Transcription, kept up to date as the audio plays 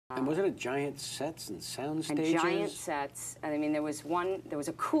And was it a giant sets and sound And stages? giant sets. I mean, there was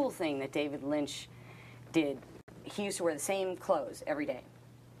a cool thing that David Lynch did. He used to wear the same clothes every day.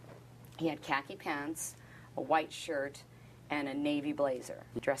 He had khaki pants, a white shirt, and a navy blazer.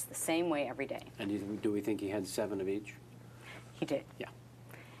 He dressed the same way every day. And do we think he had 7 of each? He did. Yeah.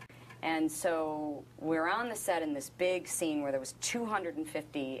 And so we're on the set in this big scene where there was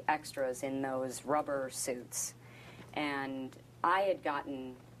 250 extras in those rubber suits. And I had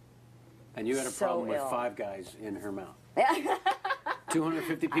gotten And you had a so problem with ill. 5 guys in her mouth.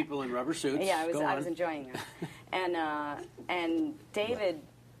 250 people in rubber suits. Yeah, Go I on. was enjoying it. And David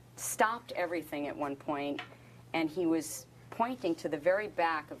stopped everything at one point, and he was pointing to the very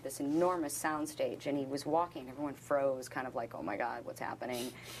back of this enormous soundstage, and he was walking. Everyone froze, kind of like, oh my God, what's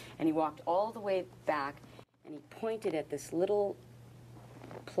happening? And he walked all the way back, and he pointed at this little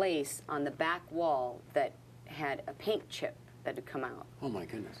place on the back wall that had a paint chip that had come out. Oh my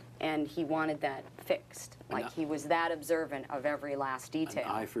goodness. And he wanted that fixed. Like, he was that observant of every last detail.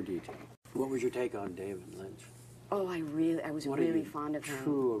 An eye for detail. What was your take on David Lynch? Oh, I was really fond of him.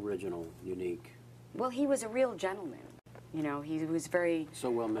 True, original, unique. Well, he was a real gentleman. You know, he was very... So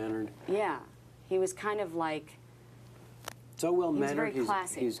well-mannered. Yeah. He was kind of like... So well-mannered, he was very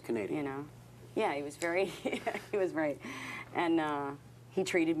classy, he's Canadian. You know? Yeah, he was very... he was very... And he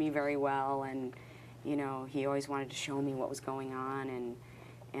treated me very well, and, you know, he always wanted to show me what was going on,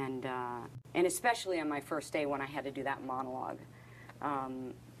 and especially on my first day when I had to do that monologue.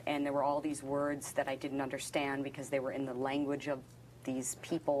 And there were all these words that I didn't understand because they were in the language of these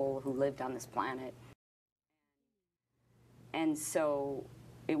people who lived on this planet. And so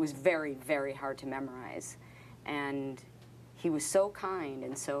it was very, very hard to memorize. And he was so kind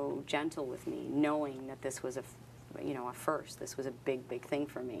and so gentle with me, knowing that this was a first. This was a big, big thing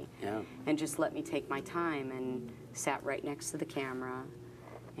for me. Yeah. And just let me take my time and sat right next to the camera.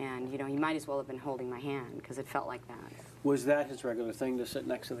 And, you know, he might as well have been holding my hand because it felt like that. Was that his regular thing, to sit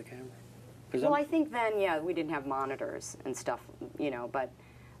next to the camera? Well, I think then, yeah, we didn't have monitors and stuff, you know, but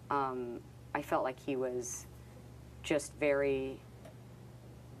I felt like he was just very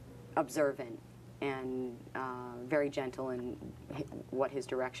observant and very gentle in what his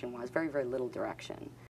direction was. Very, very little direction.